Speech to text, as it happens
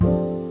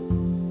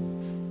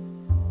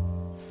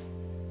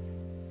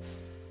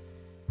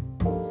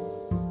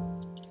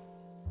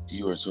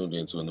You are tuned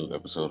into a new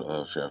episode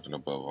of Strapped and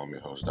Above. I'm your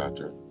host,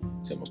 Dr.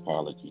 Tim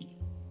Apology.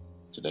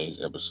 Today's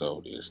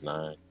episode is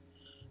 9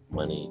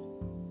 money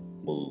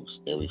moves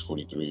every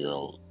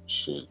 43-year-old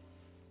should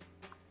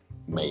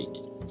make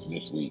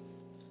this week.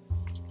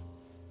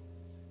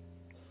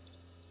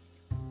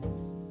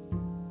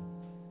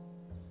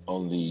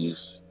 On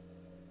these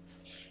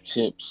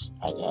tips,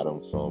 I got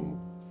them from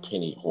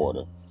Penny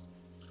Hoarder.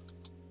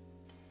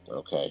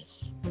 Okay.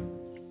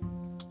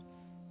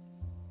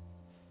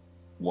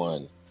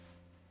 1.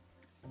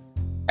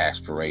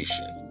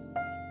 Aspiration.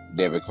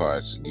 Debit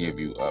cards give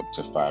you up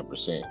to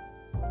 5%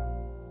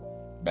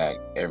 back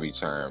every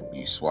time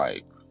you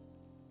swipe.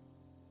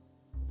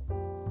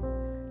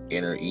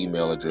 Enter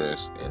email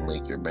address and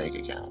link your bank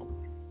account.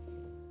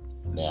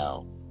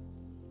 Now,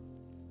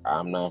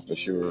 I'm not for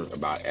sure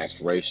about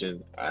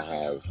aspiration. I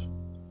have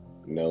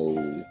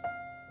no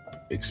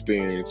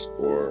experience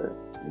or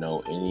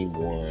know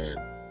anyone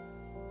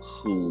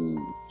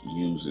who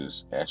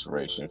uses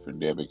aspiration for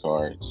debit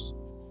cards.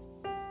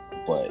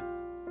 But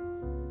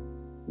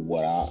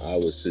what I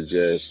would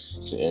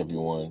suggest to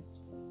everyone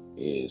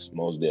is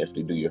most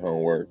definitely do your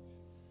homework.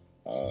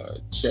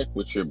 Check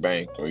with your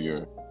bank or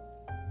your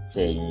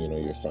credit union or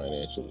your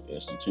financial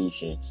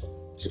institution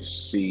to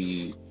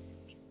see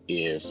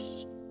if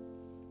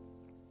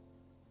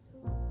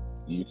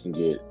you can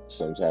get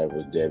some type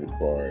of debit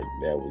card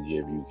that will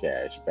give you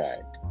cash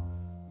back.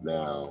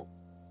 Now,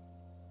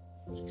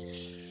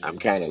 I'm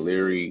kind of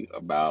leery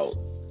about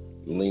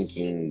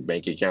linking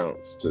bank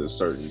accounts to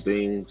certain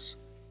things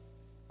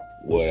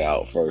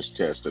without first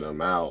testing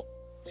them out.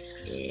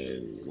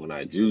 And when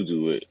I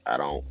do it, I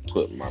don't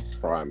put my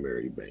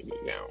primary bank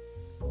account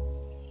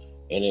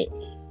in it.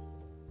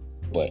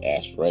 But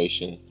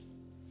aspiration,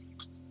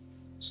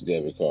 this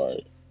debit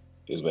card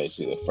is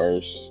basically the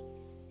first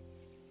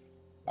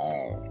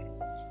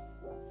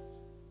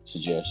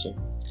suggestion.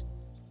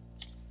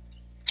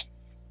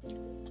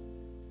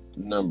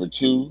 Number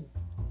 2,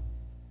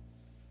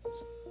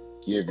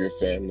 give your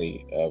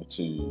family up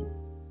to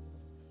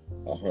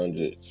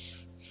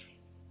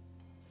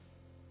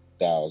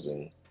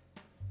 $100,000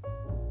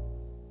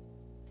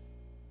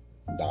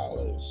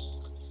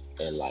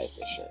 in life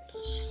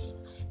insurance.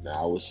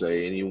 Now, I would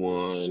say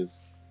anyone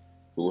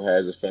who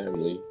has a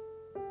family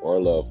or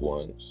loved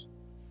ones,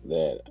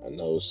 that I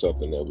know is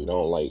something that we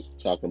don't like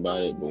talking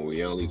about it, but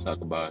we only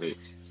talk about it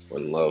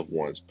when loved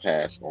ones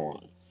pass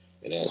on.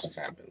 And as I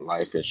have in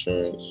life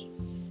insurance,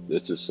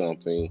 this is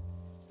something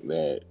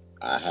that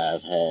I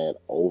have had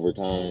over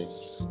time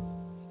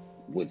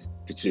with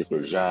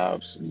particular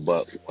jobs,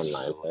 but when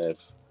I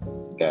left,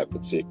 that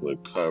particular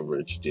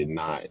coverage did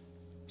not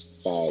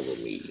follow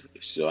me.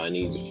 So I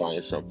need to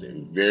find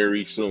something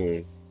very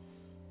soon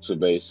to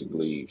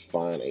basically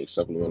find a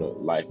supplemental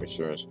life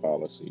insurance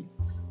policy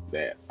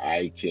that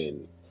I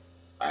can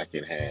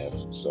have,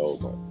 so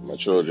my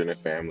children and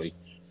family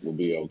will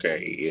be okay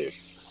if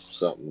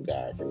something,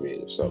 God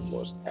forbid, if something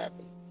was to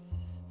happen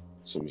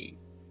to me.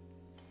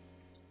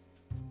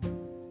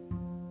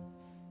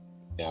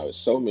 Now, there's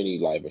so many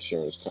life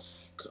insurance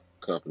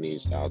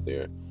companies out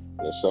there.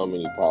 There's so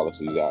many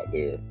policies out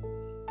there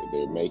that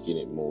they're making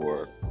it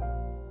more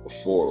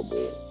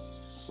affordable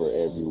for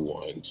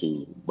everyone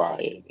to buy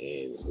it.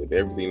 And with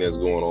everything that's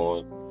going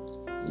on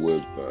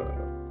with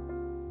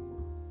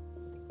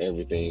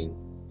everything,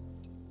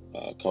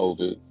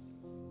 COVID,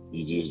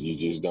 you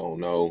just don't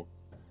know.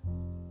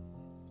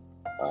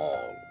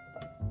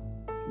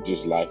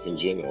 Just life in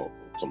general.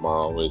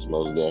 Tomorrow is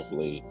most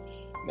definitely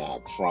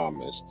not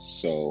promised.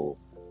 So,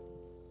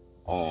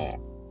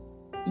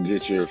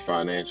 get your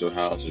financial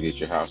house, or get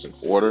your house in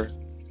order.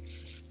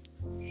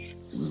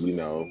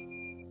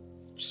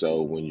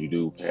 So when you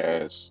do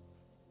pass,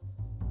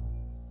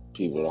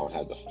 people don't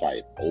have to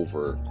fight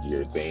over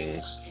your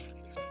things,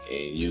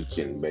 and you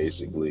can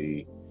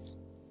basically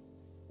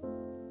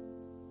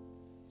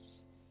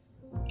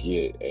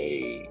get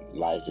a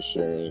life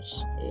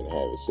insurance and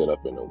have it set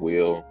up in a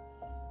will,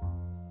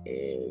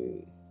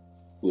 and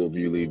whoever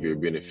you leave your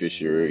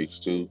beneficiaries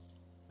to,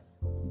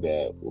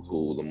 that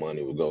who the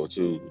money will go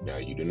to. Now,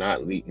 you do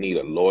not need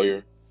a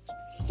lawyer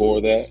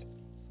for that,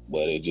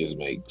 but it just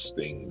makes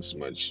things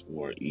much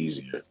more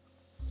easier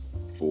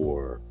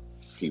for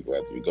people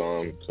after you're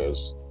gone,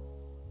 because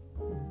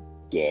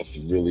death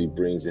really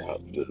brings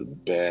out the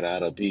bad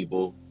out of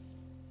people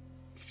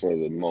for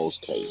the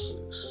most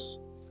cases.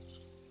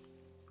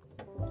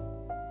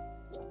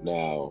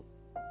 Now,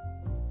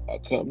 a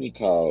company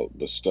called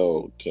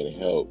Bestow can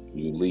help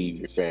you leave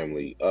your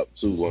family up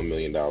to $1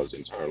 million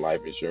in term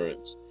life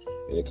insurance,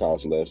 and it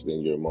costs less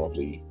than your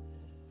monthly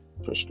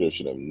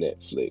prescription of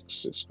Netflix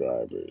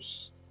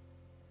subscribers.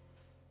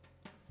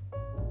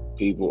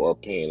 People are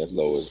paying as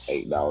low as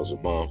 $8 a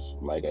month.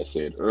 Like I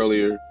said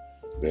earlier,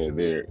 they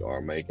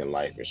are making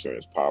life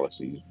insurance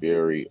policies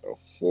very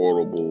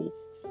affordable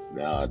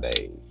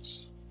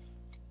nowadays.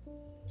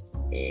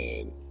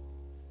 And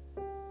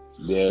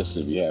yes,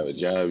 if you have a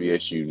job,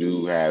 yes, you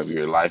do have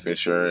your life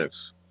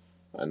insurance.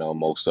 I know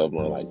most of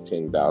them are like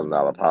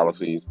 $10,000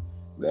 policies,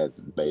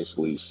 That's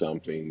basically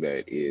something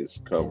that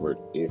is covered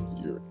if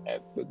you're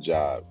at the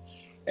job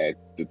at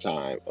the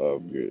time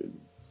of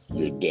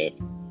your death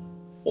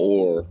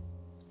or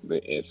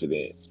the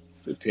incident,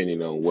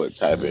 depending on what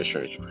type of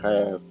insurance you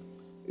have.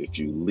 If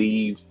you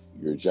leave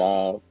your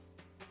job,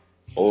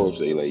 or if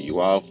they lay you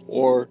off,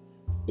 or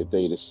if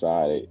they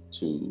decided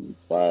to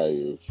fire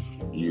you,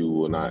 you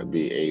will not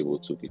be able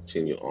to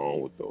continue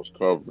on with those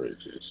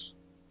coverages.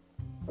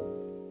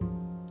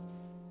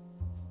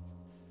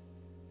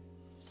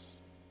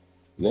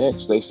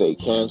 Next, they say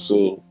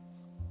cancel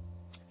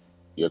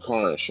your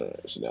car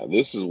insurance. Now,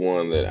 this is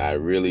one that I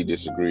really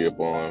disagree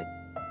upon,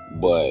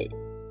 but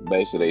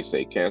basically they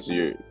say cancel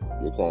your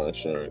car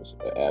insurance.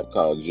 An app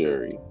called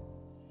Jerry.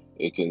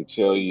 It can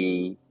tell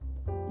you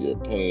you're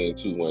paying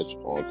too much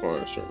on car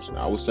insurance.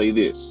 Now, I would say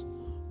this: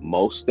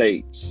 most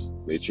states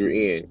that you're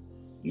in,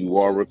 you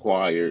are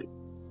required,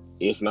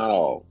 if not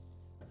all,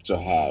 to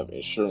have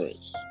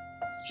insurance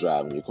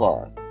driving your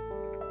car.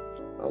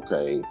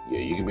 Okay, yeah,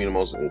 you can be the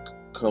most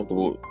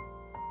comfortable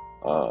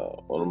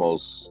or the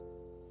most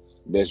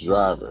best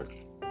driver.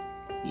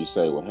 You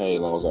say, well, hey,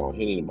 as long as I don't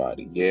hit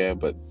anybody. Yeah,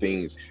 but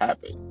things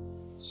happen.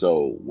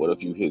 So what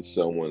if you hit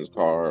someone's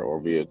car or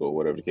vehicle,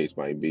 whatever the case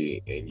might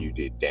be, and you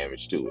did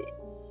damage to it?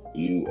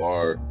 You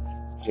are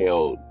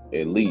held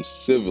at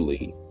least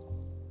civilly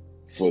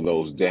for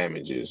those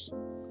damages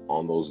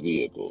on those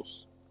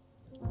vehicles.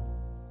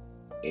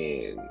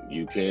 And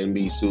you can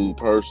be sued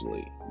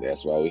personally.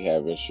 That's why we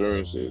have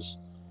insurances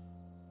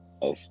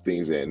of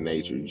things of that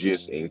nature,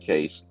 just in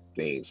case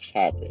things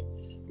happen.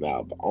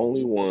 Now, the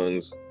only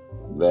ones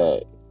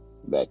that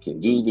can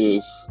do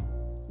this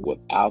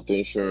without the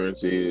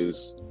insurance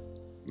is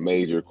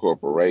major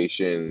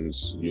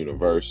corporations,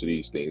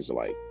 universities, things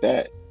like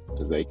that,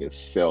 because they can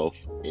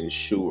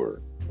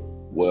self-insure.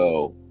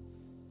 Well,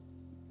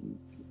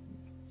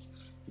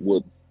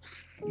 what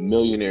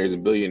millionaires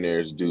and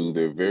billionaires do,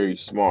 they're very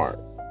smart.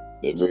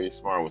 They're very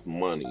smart with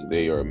money.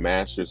 They are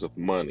masters of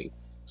money.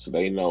 So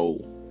they know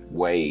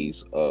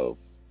ways of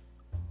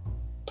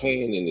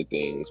paying into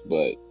things,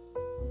 but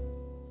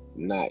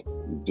not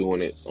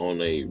doing it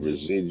on a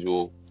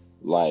residual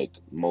like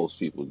most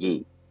people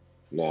do.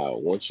 Now,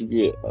 once you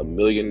get $1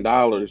 million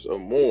or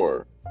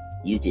more,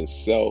 you can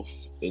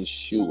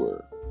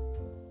self-insure.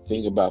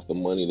 Think about the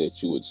money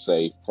that you would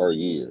save per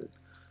year,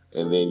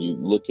 and then you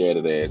look at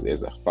it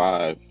as a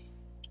 5-year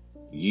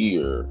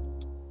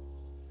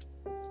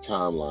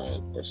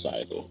timeline or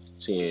cycle,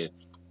 10,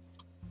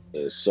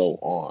 and so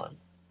on.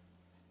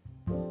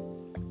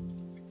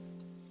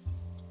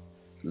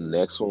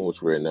 Next one,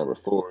 which we're at number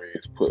 4,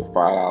 is put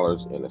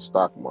 $5 in the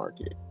stock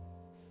market.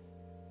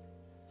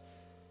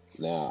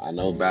 Now, I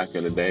know back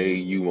in the day,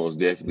 you most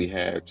definitely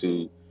had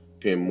to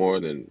pay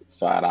more than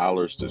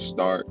 $5 to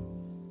start,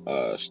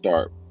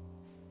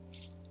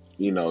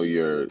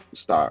 your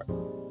stock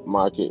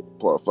market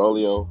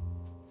portfolio,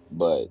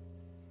 but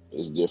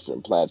it's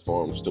different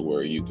platforms to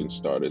where you can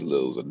start as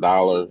little as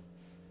 $1,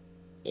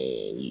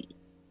 and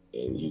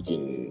you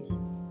can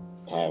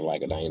have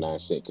like a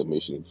 99-cent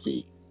commission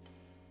fee.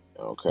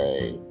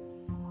 Okay,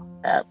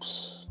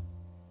 apps.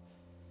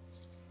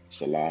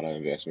 It's a lot of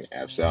investment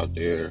apps out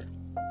there.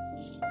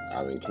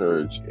 I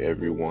encourage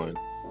everyone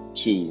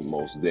to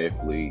most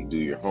definitely do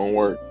your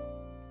homework.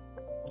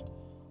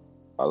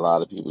 A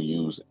lot of people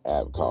use an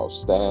app called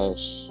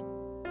Stash.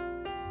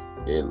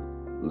 It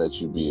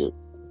lets you be a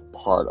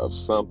part of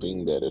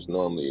something that is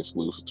normally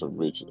exclusive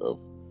to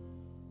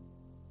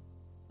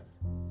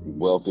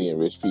wealthy and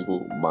rich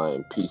people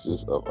buying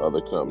pieces of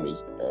other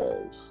companies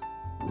as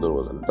little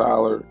as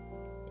 $1.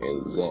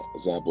 And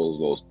examples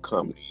of those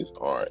companies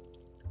are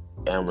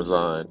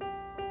Amazon,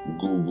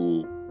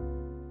 Google,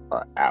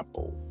 or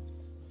Apple.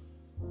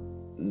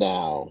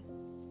 Now,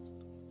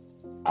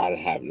 I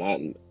have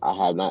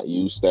not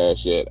used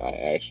Stash yet. I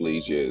actually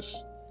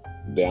just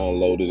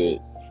downloaded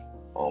it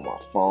on my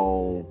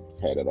phone.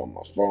 Had it on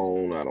my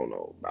phone, I don't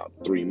know, about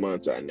 3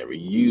 months. I never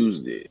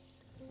used it.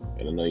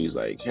 And I know he's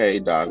like, hey,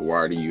 Doc,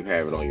 why do you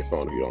have it on your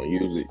phone if you don't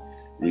use it?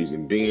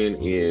 Reason being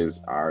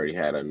is I already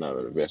had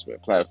another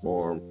investment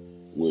platform,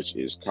 which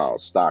is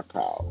called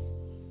Stockpile.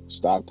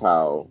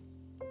 Stockpile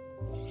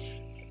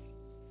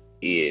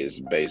is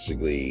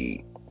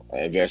basically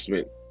an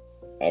investment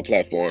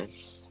platform,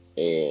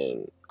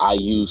 and I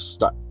use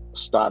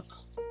stock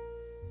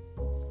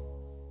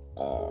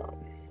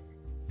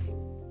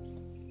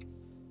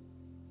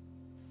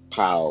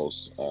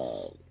Pile's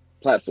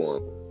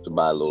platform to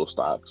buy little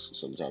stocks.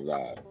 Sometimes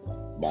I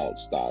bought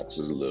stocks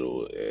as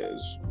little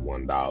as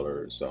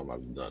 $1. Some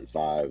I've done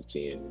 5,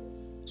 10,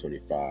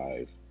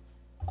 25,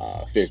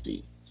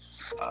 50.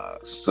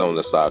 Some of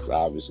the stocks,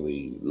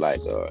 obviously,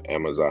 like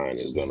Amazon,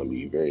 is going to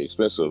be very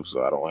expensive,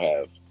 so I don't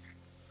have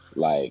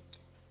like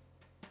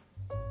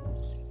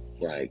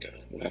I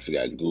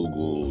forgot.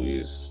 Google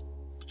is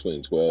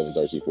between 12 and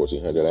 13,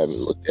 1400. I haven't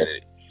looked at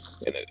it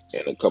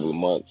in a couple of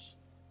months,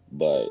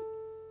 but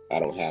I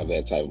don't have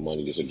that type of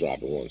money just to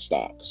drop in one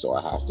stock, so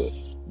I have to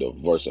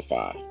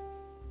diversify.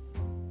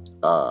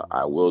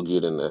 I will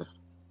get in the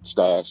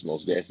stash,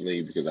 most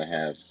definitely, because I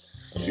have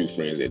a few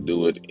friends that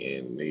do it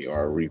and they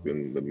are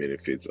reaping the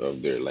benefits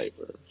of their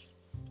labor.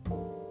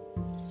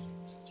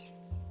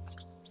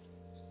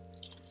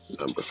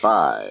 Number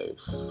five,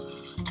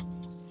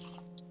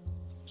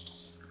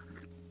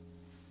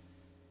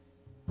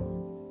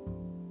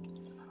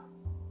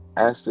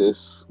 ask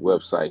this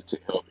website to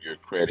help your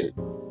credit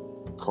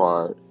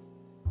card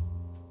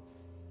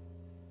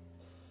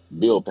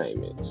bill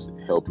payments,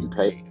 help you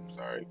pay. I'm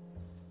sorry,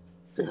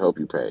 to help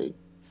you pay.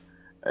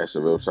 That's a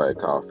website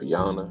called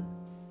Fiona,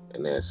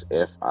 and that's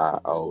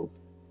FIONA.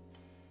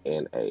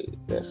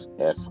 That's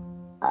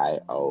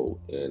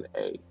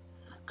FIONA.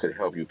 Could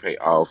help you pay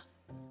off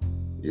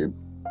your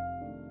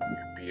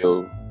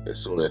bill as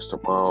soon as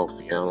tomorrow.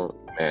 Fiona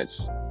match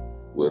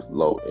with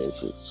low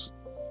interest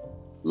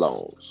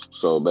loans.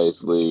 So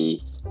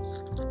basically,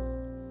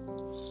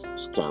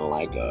 it's kind of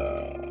like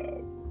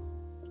a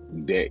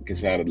debt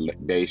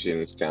consolidation.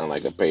 It's kind of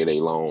like a payday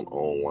loan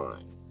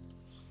online.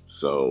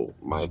 So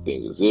my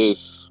thing is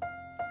this: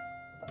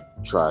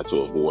 try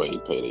to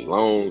avoid payday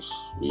loans.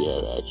 We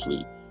have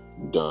actually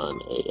done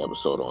a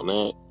episode on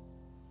that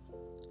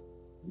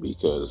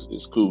because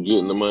it's cool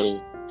getting the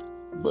money,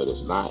 but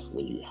it's not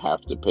when you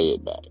have to pay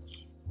it back.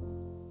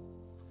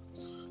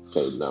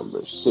 Okay,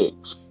 number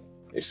 6.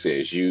 It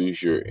says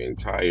use your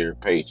entire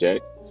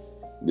paycheck.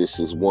 This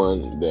is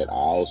one that I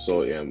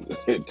also am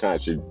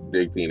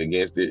contradicting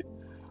against it,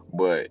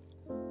 but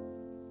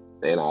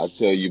and I'll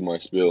tell you my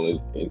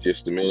spiel in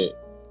just a minute.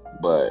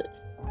 But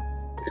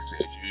it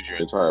says use your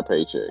entire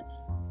paycheck.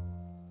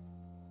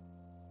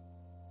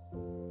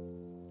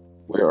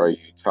 Where are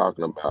you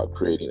talking about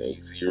creating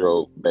a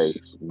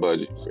zero-based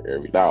budget for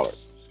every dollar?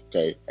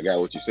 Okay, I got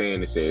what you're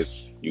saying. It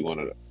says you want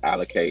to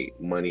allocate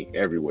money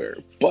everywhere,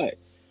 but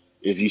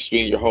if you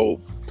spend your whole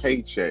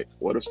paycheck,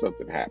 what if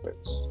something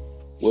happens?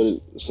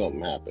 What if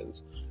something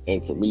happens?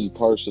 And for me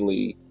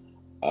personally,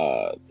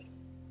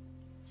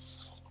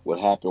 what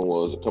happened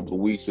was a couple of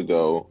weeks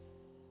ago,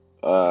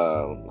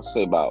 let's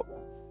say about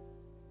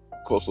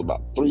close to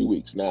about 3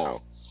 weeks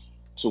now,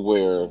 to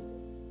where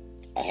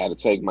I had to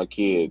take my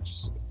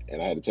kids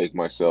and I had to take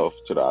myself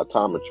to the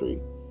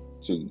optometry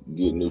to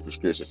get new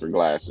prescription for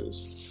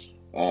glasses.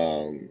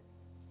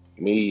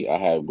 I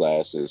have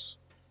glasses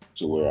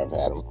to where I've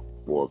had them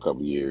for a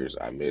couple of years.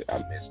 I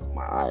missed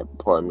my eye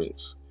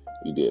appointments.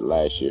 We did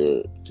last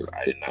year because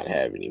I did not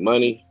have any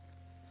money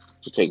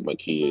to take my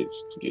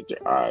kids to get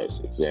their eyes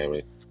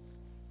examined.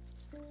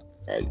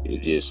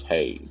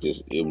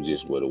 It was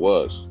just what it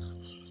was.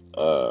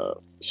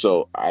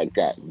 So I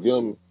got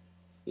them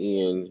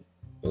in,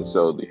 and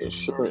so the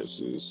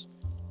insurances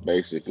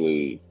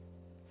basically,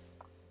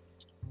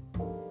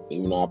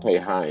 even though I pay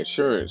high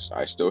insurance,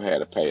 I still had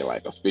to pay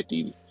like a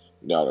 $50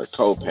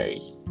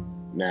 copay.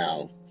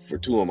 Now, for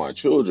 2 of my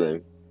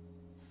children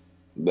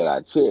that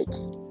I took,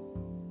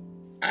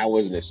 I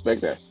wasn't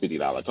expecting a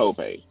 $50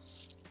 copay,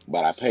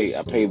 but I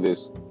pay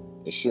this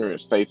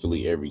insurance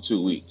faithfully every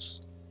 2 weeks.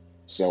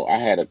 So I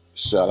had to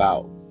shell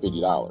out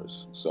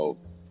 $50. So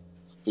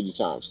 50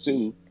 times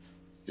 2,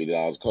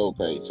 $50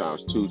 copay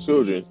times 2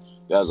 children,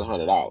 that was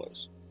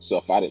 $100. So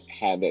if I didn't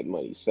have that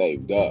money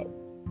saved up,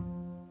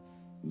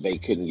 they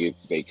couldn't get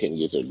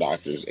their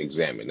doctor's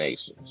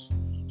examinations.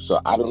 So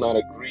I do not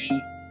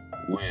agree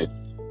with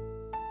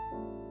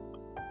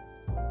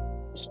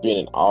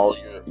spending all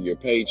your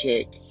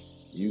paycheck.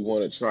 You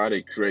want to try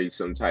to create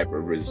some type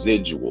of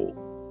residual.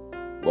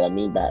 What I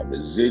mean by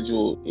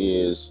residual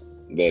is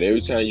that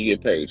every time you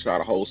get paid, try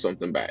to hold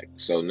something back.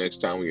 So next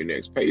time when your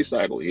next pay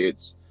cycle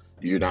hits,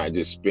 you're not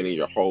just spending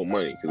your whole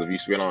money. Because if you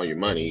spend all your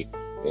money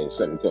and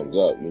something comes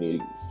up, you need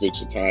to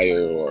fix a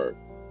tire or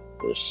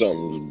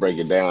something, break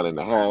it down in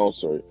the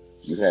house, or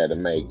you had to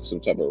make some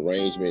type of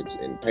arrangements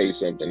and pay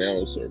something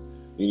else, or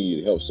you need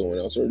to help someone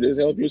else, or just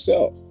help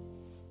yourself.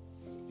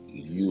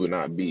 You would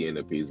not be in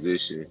a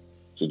position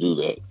to do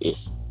that if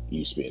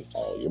you spend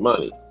all your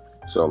money.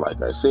 So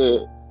like I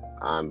said,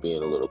 I'm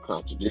being a little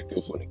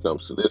contradictory when it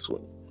comes to this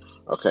one.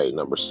 Okay,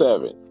 number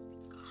 7.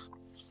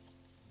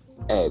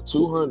 Add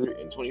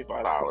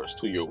 $225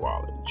 to your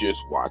wallet just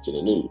watching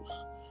the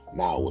news.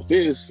 Now with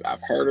this,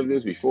 I've heard of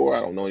this before. I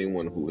don't know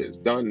anyone who has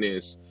done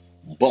this,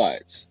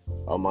 but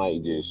I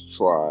might just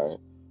try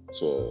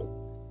to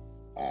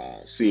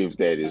see if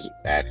that is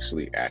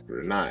actually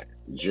accurate or not.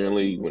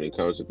 Generally, when it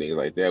comes to things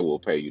like that, we'll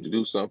pay you to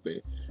do something.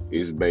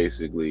 It's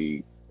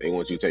basically they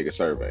want you to take a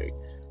survey.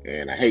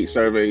 And I hate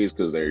surveys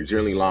because they're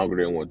generally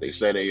longer than what they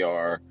say they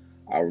are.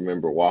 I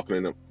remember walking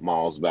in the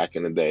malls back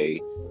in the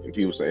day, and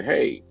people say,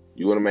 "Hey,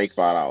 you want to make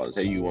 $5?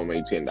 Hey, you want to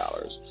make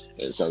 $10?"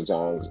 And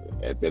sometimes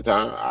at that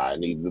time, I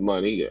needed the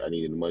money. I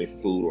needed the money for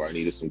food, or I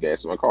needed some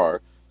gas in my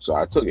car, so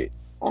I took it.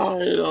 Oh,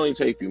 it only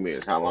take a few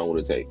minutes. How long would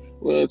it take?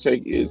 Well, it'll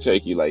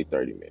take you like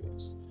 30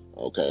 minutes.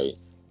 Okay.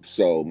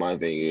 So my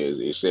thing is,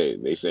 they say,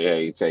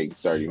 hey, take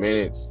 30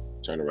 minutes,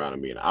 turn around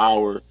and be an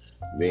hour.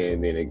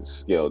 Then it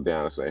scaled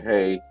down and say,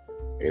 hey,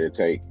 it'll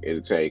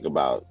take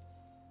about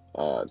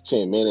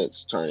 10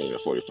 minutes, turn into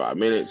 45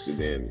 minutes,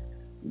 and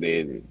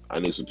then I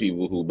knew some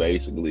people who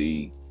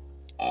basically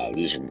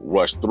just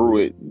rush through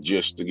it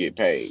just to get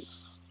paid.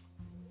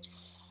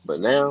 But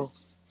now,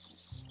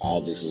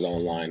 all this is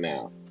online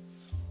now.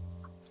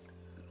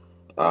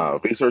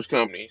 Research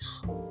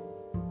companies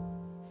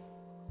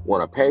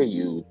want to pay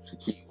you to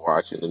keep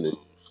watching the news,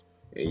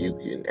 and you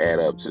can add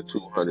up to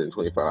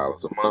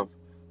 $225 a month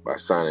by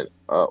signing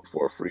up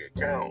for a free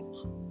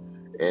account.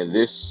 And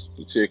this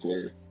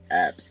particular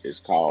app is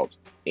called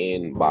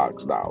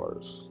Inbox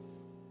Dollars.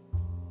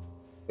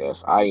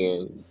 That's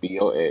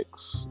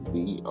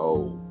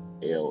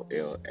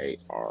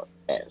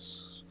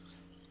INBOXDOLLARS.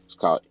 It's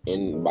called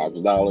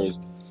Inbox Dollars.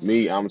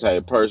 Me, I'm the type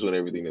of person with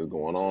everything that's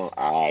going on.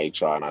 I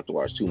try not to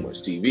watch too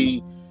much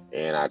TV,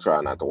 and I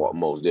try not to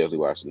most definitely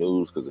watch the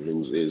news because the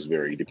news is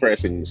very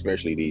depressing,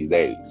 especially these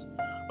days.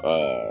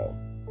 Uh,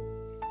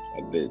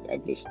 I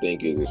just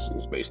think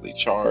it's basically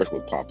charged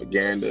with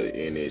propaganda,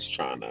 and it's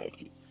trying to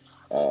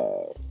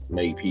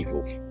make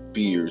people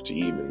fear to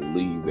even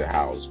leave the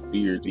house,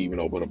 fear to even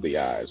open up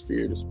their eyes,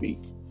 fear to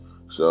speak.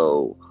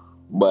 So,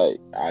 but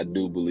I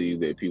do believe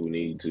that people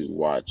need to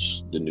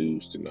watch the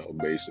news to know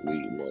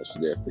basically most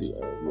definitely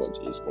what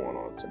is going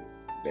on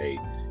today,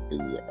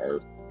 because the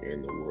earth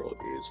and the world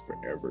is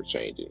forever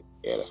changing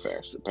at a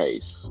faster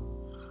pace.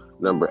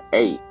 Number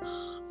 8,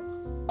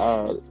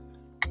 add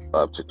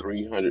up to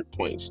 300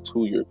 points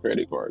to your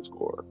credit card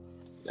score.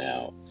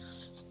 Now,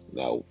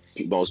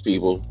 most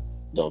people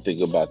don't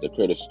think about the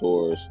credit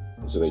scores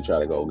until they try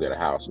to go get a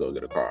house, go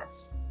get a car,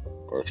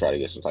 or try to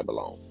get some type of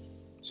loan.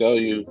 Tell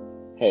you,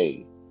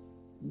 hey,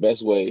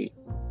 best way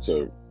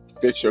to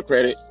fix your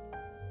credit,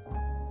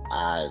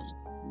 I've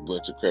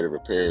went to credit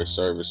repair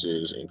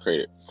services and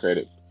credit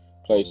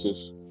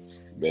places.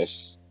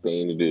 Best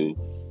thing to do,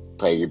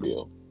 pay your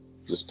bill.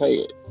 Just pay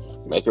it.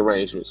 Make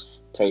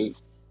arrangements. Pay it.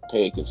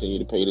 Continue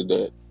to pay the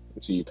debt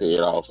until you pay it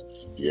off.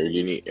 If you ever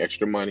get any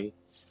extra money,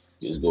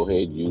 just go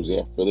ahead and use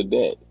that for the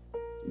debt.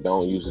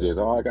 Don't use it as,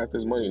 oh, I got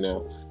this money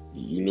now.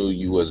 You knew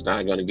you was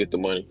not going to get the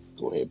money.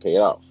 Go ahead and pay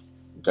it off.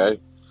 Okay?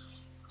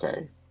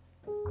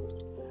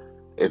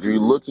 If you're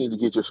looking to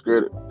get your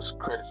credit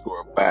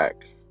score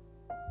back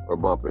or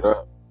bump it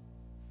up,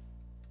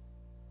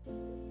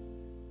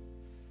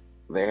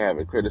 they have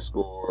a credit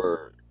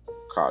score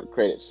called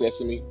Credit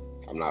Sesame.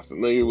 I'm not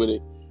familiar with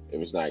it.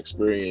 If it's not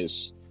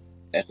experienced,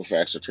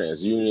 Equifax or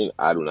TransUnion,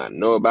 I do not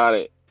know about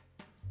it.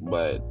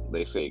 But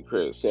they say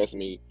Credit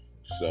Sesame,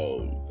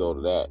 so you go to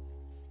that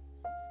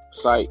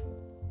site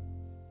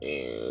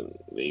and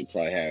they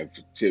probably have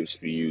tips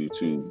for you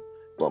to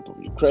bump up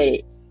your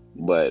credit.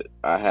 But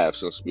I have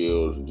some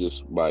skills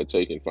just by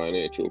taking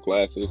financial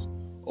classes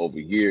over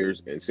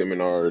years and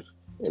seminars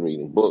and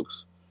reading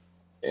books.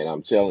 And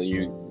I'm telling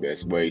you,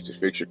 best way to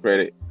fix your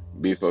credit,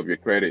 beef up your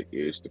credit,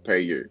 is to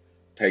pay your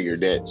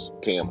debts,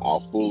 pay them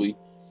off fully,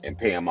 and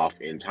pay them off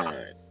in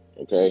time.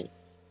 Okay?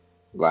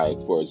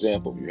 Like, for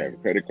example, if you have a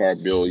credit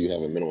card bill, you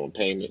have a minimum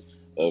payment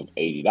of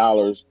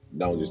 $80,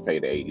 don't just pay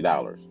the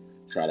 $80.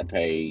 Try to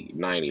pay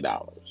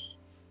 $90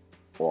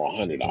 or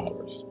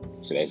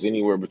 $100. So that's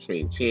anywhere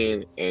between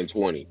 10 and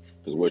 20.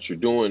 Because what you're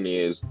doing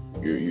is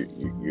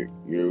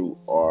you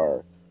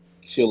are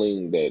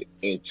killing that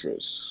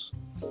interest.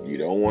 You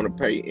don't want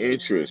to pay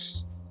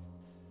interest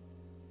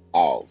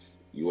off.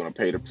 You want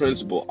to pay the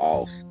principal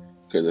off.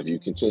 Because if you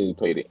continue to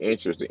pay the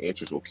interest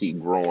will keep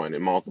growing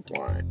and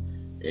multiplying.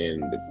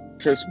 And the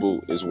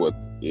principal is what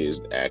is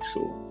the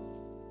actual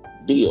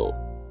deal.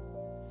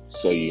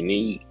 So you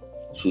need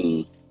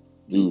to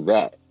do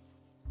that.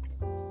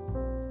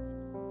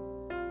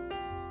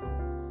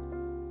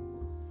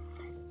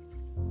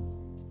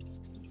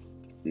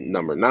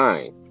 Number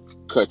 9,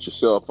 cut your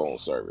cell phone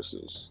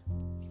services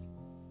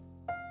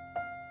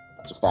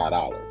to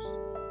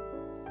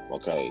 $5.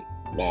 Okay,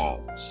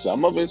 now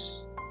some of us,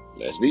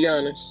 let's be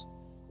honest,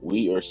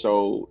 we are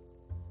so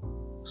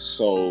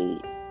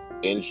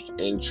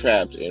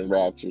entrapped and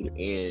raptured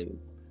in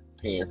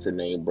paying for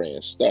name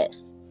brand stuff.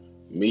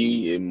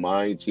 Me in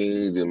my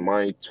teens and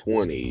my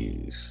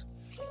 20s,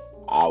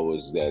 I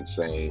was that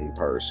same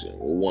person,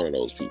 one of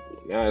those people.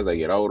 Now as I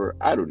get older,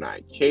 I do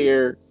not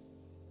care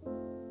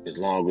as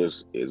long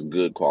as it's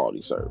good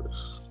quality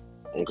service.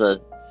 Okay?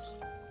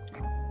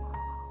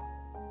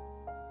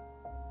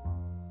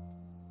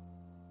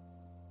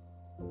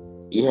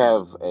 You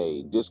have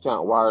a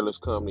discount wireless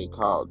company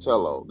called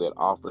Tello that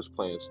offers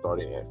plans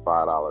starting at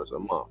 $5 a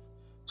month.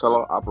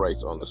 Tello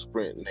operates on the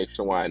Sprint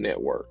nationwide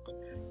network.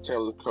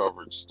 Tello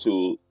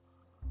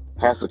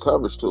has the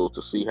coverage tool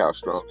to see how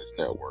strong this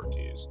network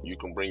is. You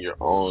can bring your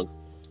own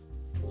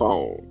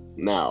phone.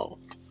 Now,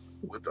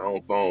 with the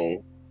own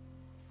phone,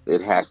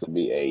 it has to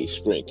be a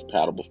Sprint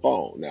compatible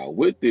phone. Now,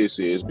 with this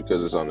is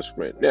because it's on the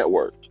Sprint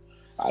network.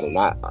 I do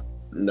not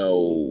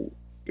know.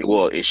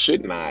 Well, it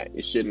should not.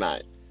 It should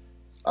not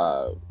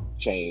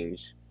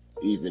change,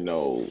 even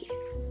though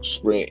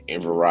Sprint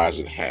and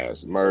Verizon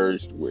has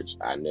merged, which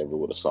I never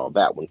would have saw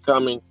that one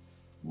coming.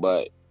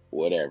 But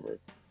whatever.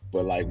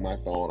 But like my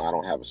phone, I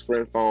don't have a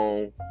Sprint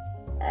phone.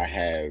 I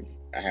have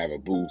a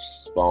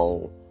Boost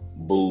phone.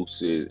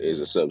 Boost is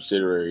a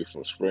subsidiary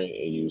from Sprint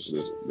and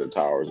uses the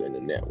towers and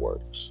the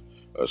networks.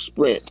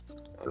 Sprint,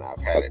 and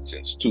I've had it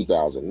since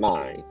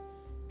 2009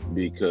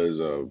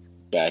 because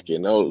back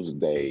in those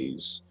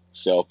days,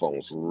 cell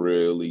phones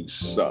really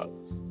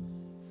sucked.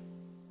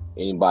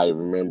 Anybody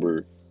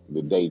remember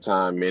the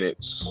daytime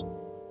minutes?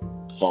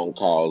 Phone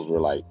calls were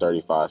like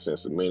 35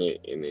 cents a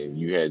minute, and then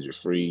you had your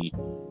free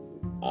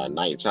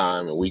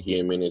nighttime and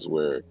weekend minutes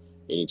where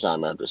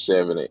anytime after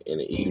 7 in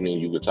the evening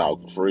you could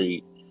talk for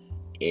free,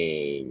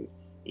 and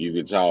you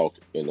could talk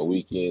in the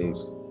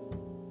weekends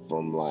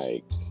from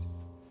like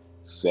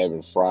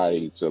 7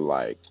 Friday to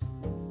like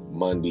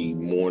Monday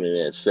morning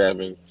at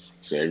 7.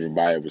 So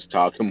everybody was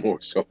talking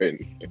more so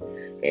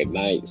at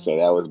night. So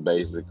that was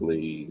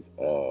basically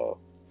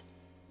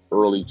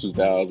early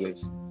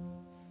 2000s,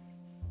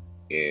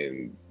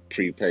 and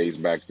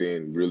prepaids back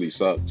then really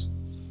sucked.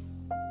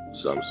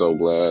 So I'm so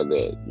glad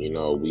that,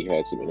 we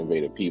had some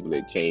innovative people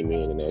that came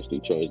in and actually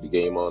changed the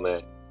game on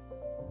that.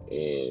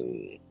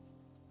 And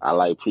I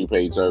like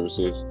prepaid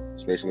services,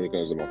 especially when it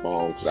comes to my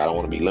phone, because I don't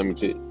want to be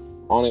limited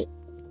on it.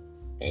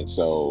 And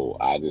so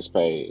I just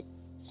paid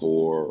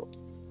for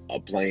a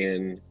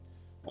plan.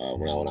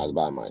 When I was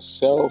by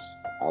myself,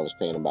 I was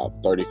paying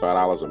about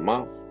 $35 a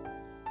month.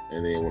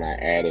 And then when I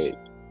added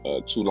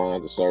 2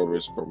 lines of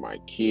service for my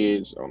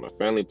kids on the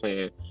family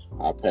plan,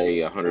 I pay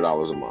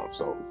 $100 a month.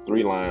 So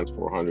 3 lines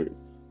for $100.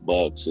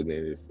 And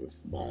then if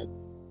my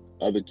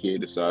other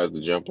kid decides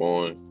to jump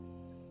on,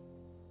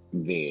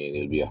 then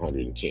it'll be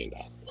 $110.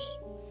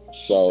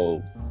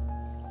 So,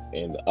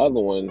 and the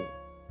other one,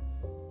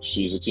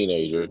 she's a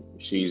teenager.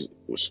 She's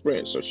with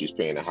Sprint, so she's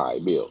paying a high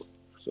bill.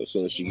 So as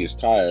soon as she gets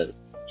tired,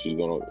 she's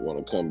gonna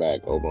want to come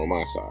back over on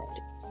my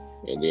side,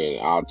 and then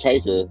I'll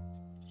take her,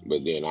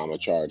 but then I'm gonna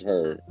charge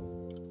her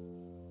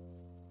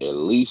at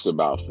least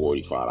about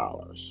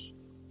 $45.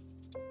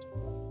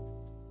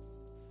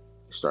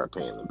 Start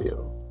paying the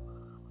bill.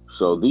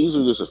 So these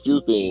are just a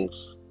few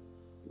things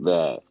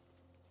that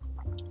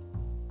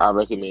I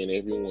recommend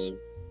everyone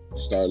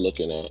start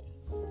looking at.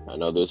 I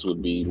know this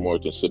would be more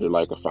considered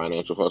like a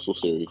financial hustle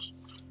series.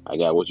 I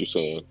got what you're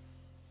saying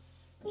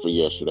for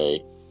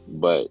yesterday,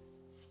 but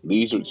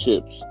these are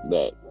tips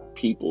that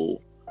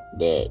people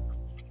that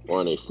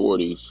are in their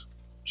 40s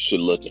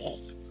should look at.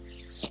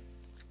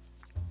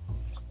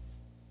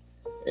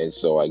 And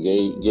so I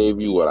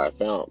gave you what I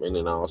found, and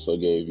then I also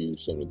gave you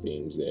some of the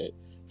things that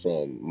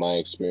from my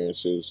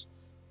experiences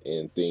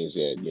and things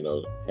that,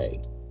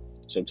 hey,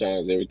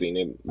 sometimes everything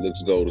that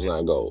looks gold is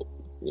not gold.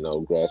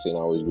 Grass ain't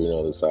always green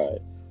on the side.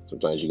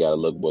 Sometimes you got to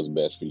look what's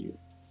best for you.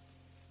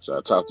 So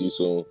I'll talk to you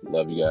soon.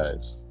 Love you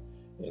guys.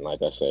 And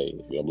like I say,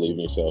 if you don't believe in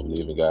yourself,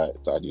 believe in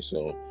God. Talk to you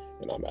soon.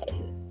 And I'm out of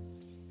here.